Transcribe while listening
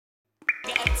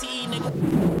FTE, nigga.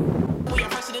 We are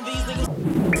fresher than these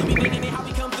niggas. To be thinking how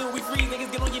we come through, we freeze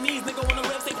niggas. Get on your knees, nigga. On the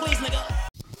web, say please, nigga.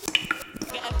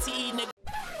 FTE, nigga.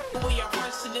 We are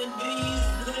fresher than these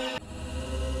niggas.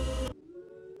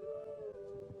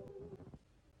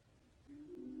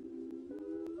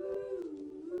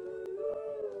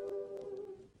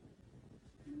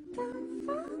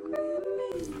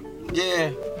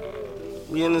 Yeah,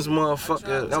 we in this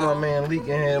motherfucker. Got my man Leak in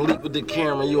here, Leak with the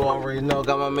camera, you already know.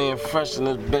 Got my man Fresh in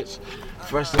this bitch.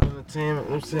 Fresh Entertainment, you know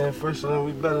what I'm saying? Fresher than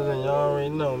we better than y'all already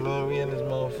know, man. We in this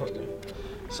motherfucker.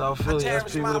 South Philly,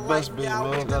 SP with the best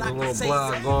bitch, man. Got the little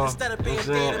blog going, you know what I'm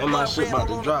saying? And my shit about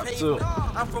to drop too.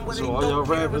 So all y'all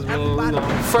rappers, man, you know.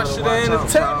 Fresher than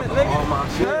Entertainment, nigga. All my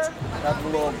shit. Got the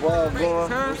little blog going, you know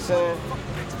what I'm saying?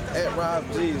 At Rob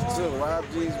G's too. Rob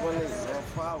G's 1 man.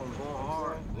 Follow him, going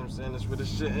hard. You know what I'm saying? That's where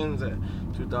this shit ends at.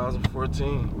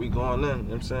 2014. We going in, you know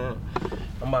what I'm saying?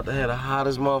 I'm about to have the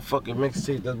hottest motherfucking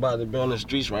mixtape that's about to be on the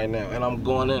streets right now. And I'm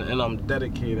going in and I'm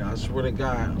dedicated. I swear to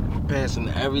God, I'm passing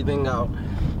everything out.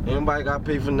 Anybody got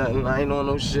paid for nothing. I ain't on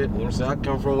no shit. You know what I'm saying? I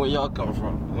come from where y'all come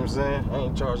from. You know what I'm saying? I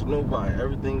ain't charging nobody.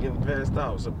 Everything getting passed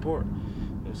out. Support. You know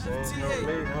what I'm saying? Help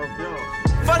me, help y'all.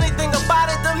 Funny thing about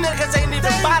it, them niggas ain't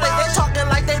even bout it. They talking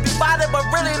like they be bout it, but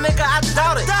really, nigga, I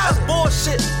doubt it. That's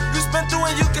bullshit. You spin through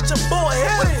and you get your boy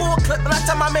hit with a full clip. And I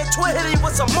tell my man Twin hit him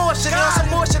with some more shit. On some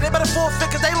more shit, they better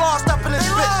forfeit cause they lost up in this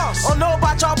bitch. Don't know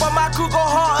about y'all, but my crew go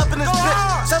hard up in this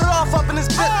bitch. Set it off up in this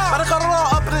bitch. Better cut it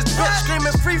all up in this bitch.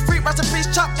 Screaming free, free, rest in peace,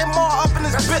 Chuck and more up in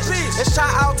this bitch. And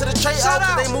shout out to the trade out,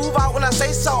 cause they move out when I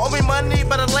say so. Owe me money,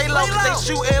 better lay low, cause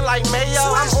they shooting like mayo.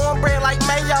 I'm on bread like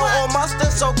mayo, on mustard,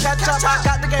 so catch up. I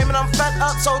got the game and I'm fed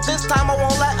up, so this time I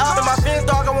won't let up. And my fans,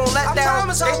 dog, I won't let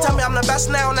down. They tell me I'm the best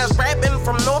now, and that's rapping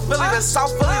from North Philly to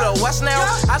South Philly to West now.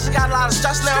 I just got a lot of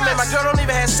stress now, man. My girl don't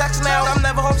even have sex now. I'm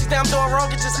never home, she say I'm doing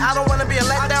wrong. It's just I don't wanna be a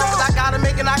letdown, cause I gotta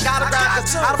make it, I gotta rap.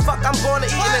 Cause how the fuck I'm going to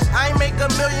eat? And if I ain't make $1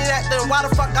 million yet, then why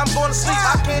the fuck I'm going to sleep?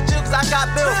 I can't chill cause I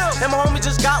got bills. And my homies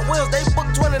just got wheels. They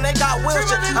booked twin and they got wheels.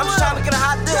 I'm just trying to get a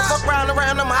hot deal. Fuck around them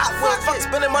hot wheels. Fuck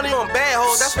spending money on bad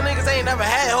hoes. That's for niggas ain't never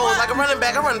had hoes. Like a running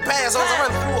back, I run past hoes, I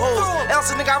run through hoes. Else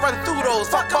nigga, I run through those.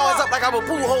 Fuck balls up like I would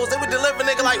pool hoes. They would deliver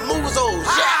nigga like Moozos.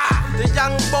 Yeah! The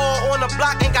young boy on the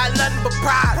block ain't got nothing but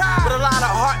pride. With a lot of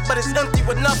heart, but it's empty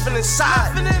with nothing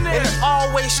inside. And he's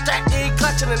always strapped, he ain't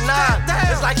clutching a 9.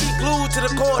 It's like he glued to the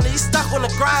corner, he's stuck on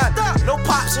the grind. No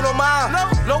pops and no mom,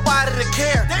 nobody to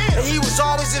care. And he was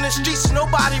always in the streets,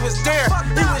 nobody was there.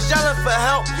 He was yelling for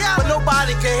help, but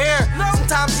nobody could hear.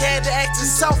 Sometimes he had to ask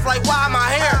himself like, why am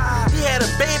I here? He had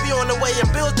a baby on the way and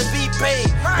bills to be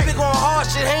paid. He been going hard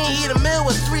shit, he ain't eat a meal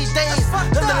in 3 days.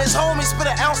 Then his homies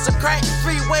spit an ounce of crack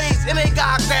 3 ways. And they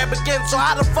got grab again, so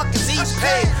how the fuck is he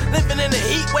paid? Living in the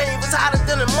heat wave, it's hotter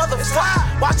than a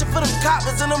motherfucker. Watching for them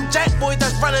coppers and them jack boys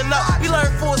that's running up. He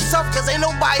learned for himself, cause ain't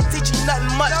nobody teaching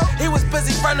nothing much. He was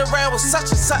busy running around with such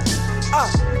and such.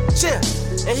 Chill.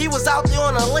 And he was out there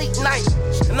on a late night.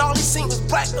 And all he seen was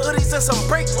black hoodies and some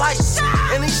brake lights.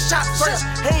 And he shot first,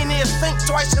 he ain't even think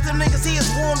twice. Cause them niggas he is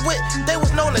warm with, they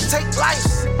was known to take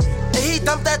lives. And he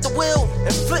dumped at the wheel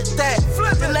and flipped that.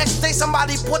 The next day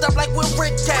somebody pulled up like where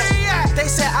Rick at. They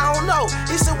said I don't know.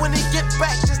 He said when he get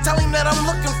back, just tell him that I'm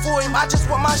looking for him. I just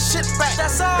want my shit back.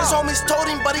 That's all. His homies told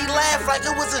him, but he laughed like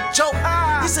it was a joke.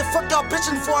 He said fuck y'all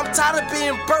bitching for, I'm tired of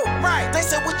being broke. They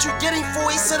said what you getting for?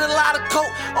 He said a lot of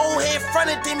coke. Old head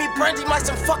fronted, then he burned him like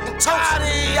some fucking toast.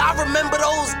 Yeah, I remember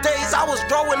those days I was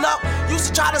growing up.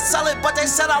 Used to try to sell it, but they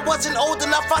said I wasn't old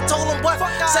enough. I told them what?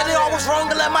 Said it all was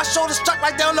wrong and let my shoulders struck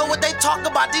like they don't know what they talk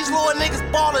about. These little niggas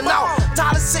balling out.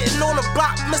 Tired of sitting on the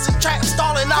block, missing track,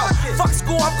 stalling out. Fuck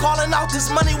school, I'm calling out this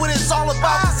money, what it's all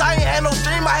about. Cause I ain't had no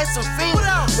dream, I had some fiend.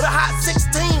 With a hot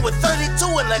 16, with 32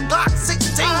 and a Glock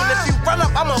 16. If you run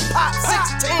up, I'ma pop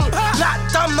 16. Not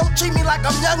dumb, don't treat me like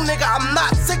I'm young, nigga. I'm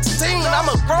not 16, I'm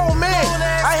a grown man.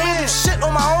 I handle shit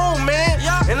on my own, man.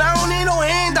 And I don't need no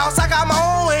handouts, I got my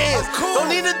own hands. Don't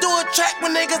need to do a track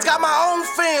when niggas got my own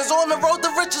fans. On the road to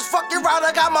riches, fucking route,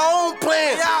 I got my own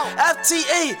plans.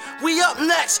 FTA, we up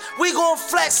next. We gon'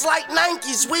 flex like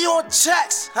Nikes, we on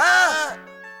checks, huh?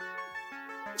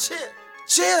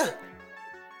 Chill.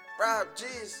 Rob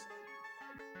G's.